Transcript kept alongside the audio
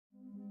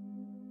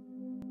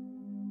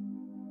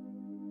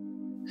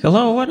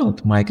Hello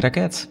world,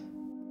 microcats!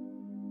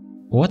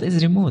 What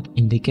is remote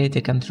indicator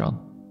control?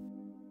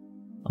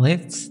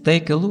 Let's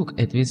take a look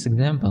at this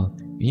example: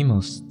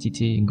 WEMOS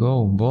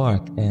TTGO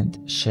board and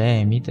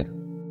Shahe meter.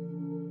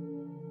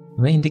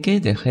 The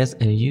indicator has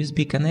a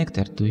USB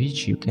connector to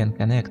which you can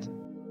connect.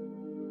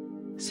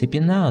 See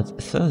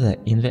pinout further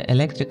in the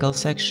electrical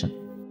section.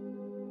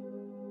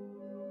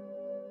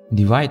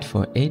 Divide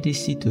for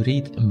ADC to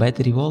read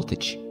battery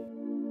voltage.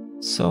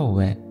 So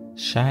the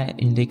Shahe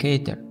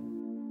indicator.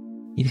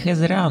 It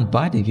has a round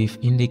body with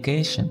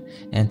indication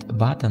and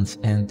buttons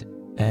and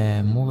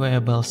a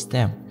movable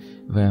stem,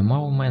 the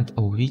movement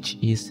of which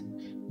is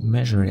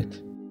measured.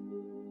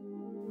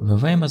 The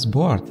WEMOS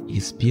board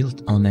is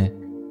built on a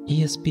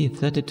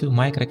ESP32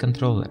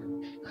 microcontroller,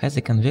 has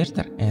a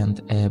converter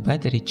and a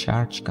battery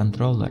charge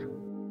controller.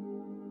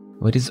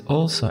 There is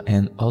also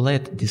an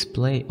OLED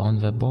display on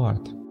the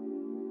board.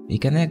 We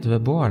connect the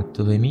board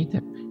to the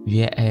meter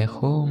via a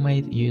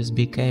homemade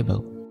USB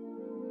cable.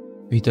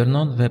 We turn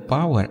on the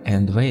power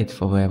and wait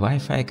for the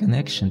Wi-Fi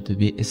connection to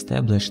be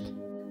established.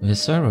 The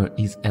server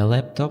is a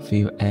laptop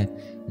with a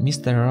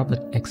Mr.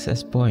 Robot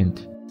access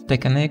point. After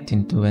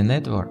connecting to the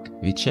network,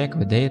 we check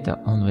the data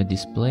on the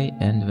display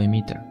and the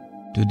meter.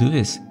 To do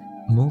this,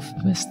 move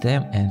the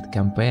stem and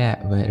compare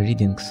the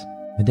readings.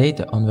 The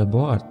data on the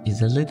board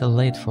is a little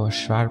late for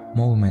sharp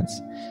movements,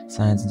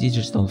 since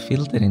digital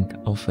filtering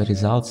of the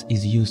results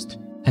is used.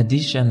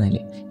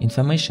 Additionally,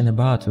 information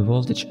about the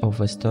voltage of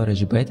the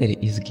storage battery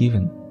is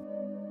given.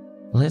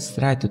 Let's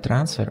try to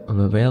transfer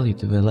the value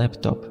to the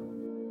laptop.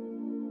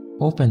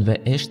 Open the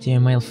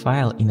HTML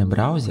file in a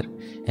browser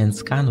and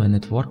scan the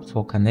network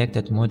for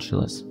connected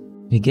modules.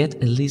 We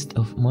get a list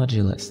of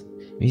modules.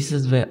 This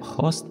is the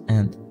host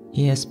and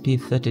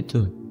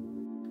ESP32.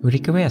 We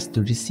request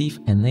to receive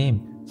a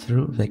name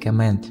through the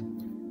command.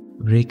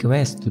 We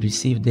request to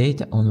receive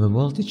data on the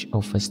voltage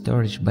of a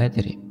storage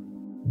battery.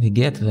 We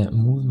get the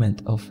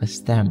movement of a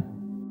stem.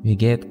 We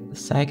get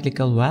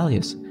cyclical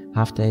values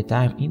after a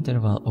time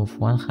interval of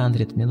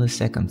 100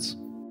 milliseconds.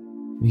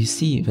 We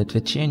see that the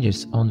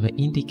changes on the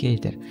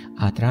indicator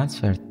are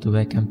transferred to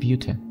the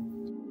computer.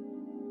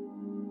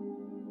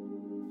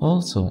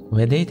 Also,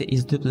 the data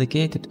is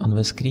duplicated on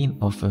the screen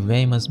of the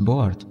WEMOS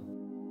board.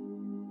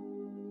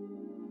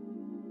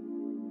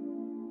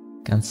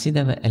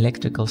 Consider the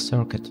electrical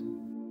circuit.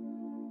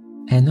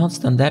 A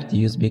non-standard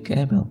USB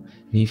cable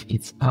with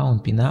its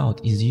own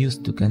pinout is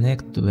used to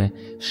connect to the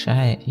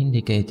Shahe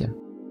indicator.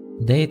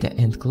 Data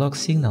and clock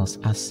signals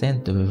are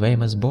sent to the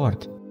WEMOS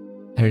board.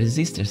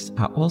 Resistors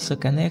are also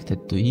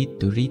connected to it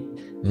to read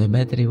the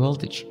battery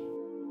voltage.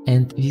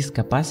 And this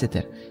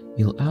capacitor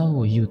will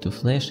allow you to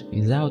flash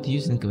without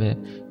using the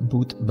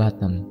boot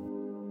button.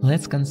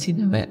 Let's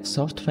consider the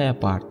software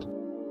part.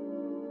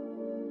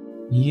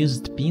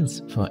 Used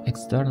pins for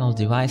external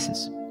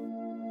devices.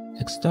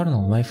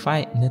 External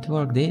Wi-Fi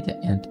network data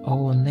and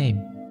own name.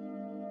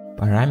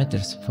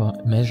 Parameters for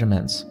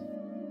measurements.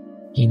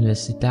 In the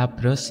setup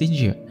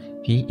procedure,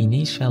 we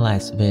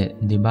initialize the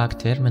debug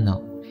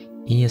terminal,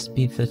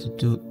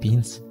 ESP32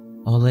 pins,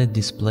 OLED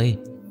display,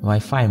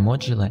 Wi-Fi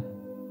module,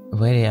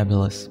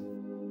 variables.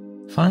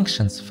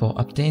 Functions for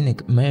obtaining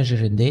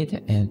measured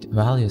data and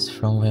values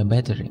from the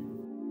battery.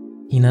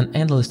 In an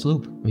endless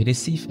loop, we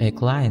receive a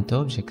client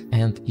object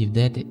and if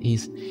data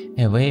is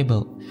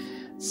available,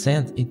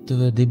 send it to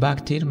the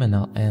debug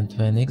terminal and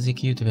then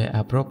execute the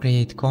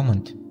appropriate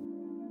command.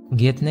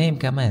 GetName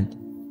command.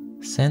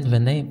 Send the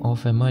name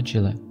of a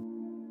module.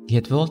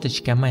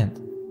 GetVoltage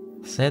command.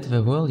 Set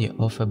the value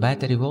of a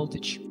battery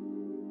voltage.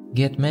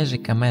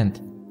 GetMeasure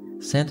command.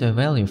 Send the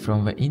value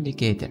from the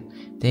indicator,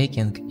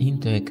 taking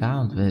into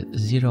account the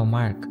zero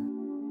mark.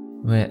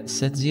 The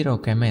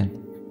setZero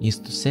command is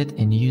to set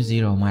a new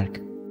zero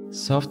mark.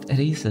 Soft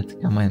reset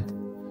command.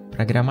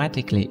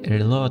 Programmatically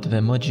reload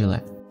the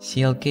module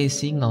CLK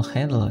signal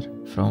handler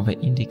from the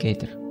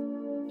indicator.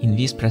 In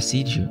this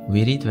procedure,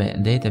 we read the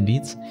data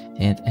bits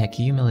and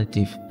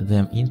accumulate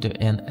them into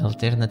an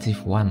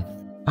alternative one.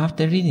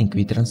 After reading,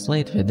 we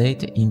translate the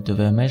data into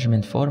the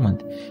measurement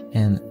format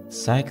and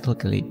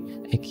cyclically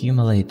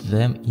accumulate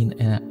them in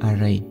an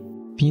array.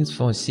 Pins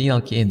for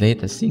CLK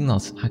data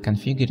signals are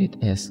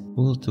configured as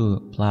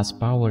pull-to plus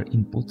power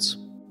inputs.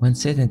 When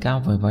setting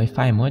up the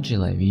Wi-Fi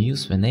module, we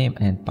use the name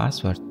and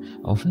password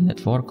of the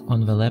network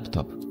on the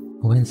laptop.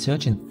 When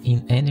searching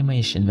in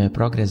animation, the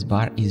progress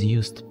bar is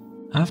used.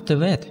 After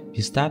that,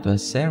 we start the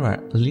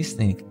server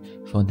listening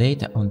for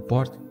data on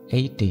port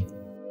 80.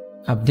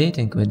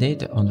 Updating the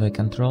data on the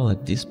controller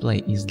display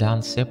is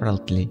done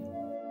separately.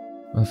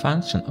 The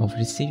function of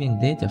receiving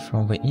data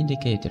from the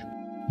indicator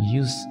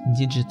uses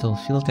digital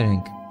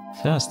filtering.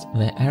 First,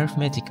 the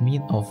arithmetic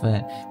mean of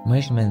the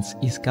measurements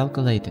is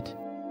calculated,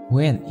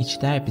 when each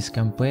type is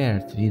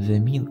compared with the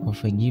mean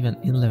of a given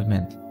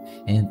element,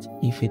 and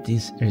if it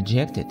is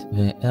rejected,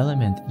 the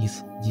element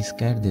is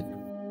discarded.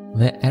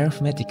 The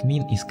arithmetic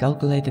mean is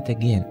calculated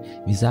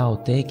again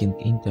without taking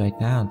into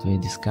account the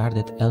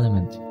discarded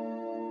element.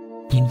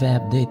 In the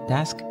update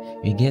task,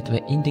 we get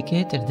the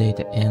indicator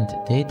data and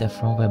data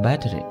from the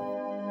battery.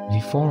 We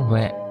form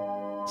the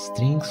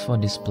strings for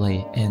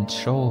display and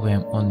show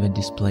them on the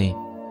display.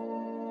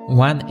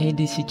 One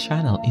ADC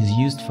channel is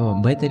used for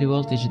battery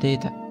voltage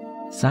data.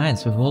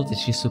 Since the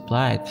voltage is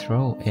supplied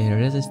through a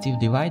resistive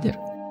divider,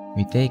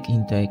 we take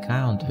into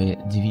account the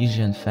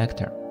division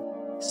factor.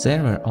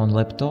 Server on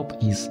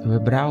laptop is the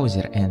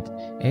browser and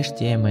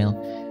HTML,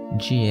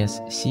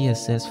 JS,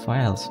 CSS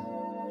files.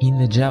 In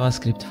the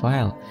JavaScript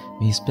file,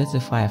 we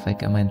specify the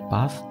command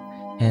path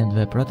and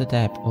the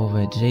prototype of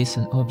a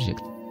JSON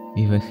object,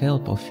 with the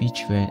help of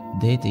which the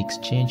data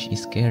exchange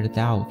is carried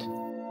out.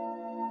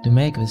 To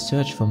make the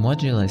search for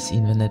modules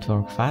in the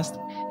network fast,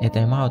 a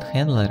timeout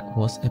handler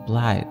was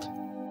applied.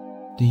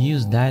 To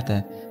use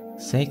data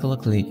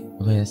cyclically,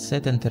 the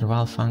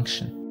setInterval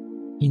function.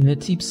 In the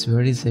tips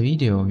there is a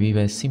video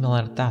with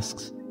similar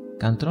tasks,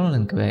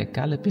 controlling the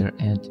caliper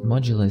and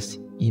modulus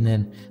in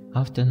an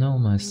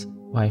autonomous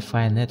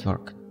Wi-Fi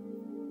network.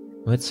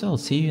 That's all,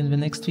 see you in the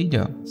next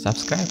video,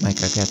 subscribe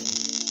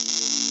microcatchan.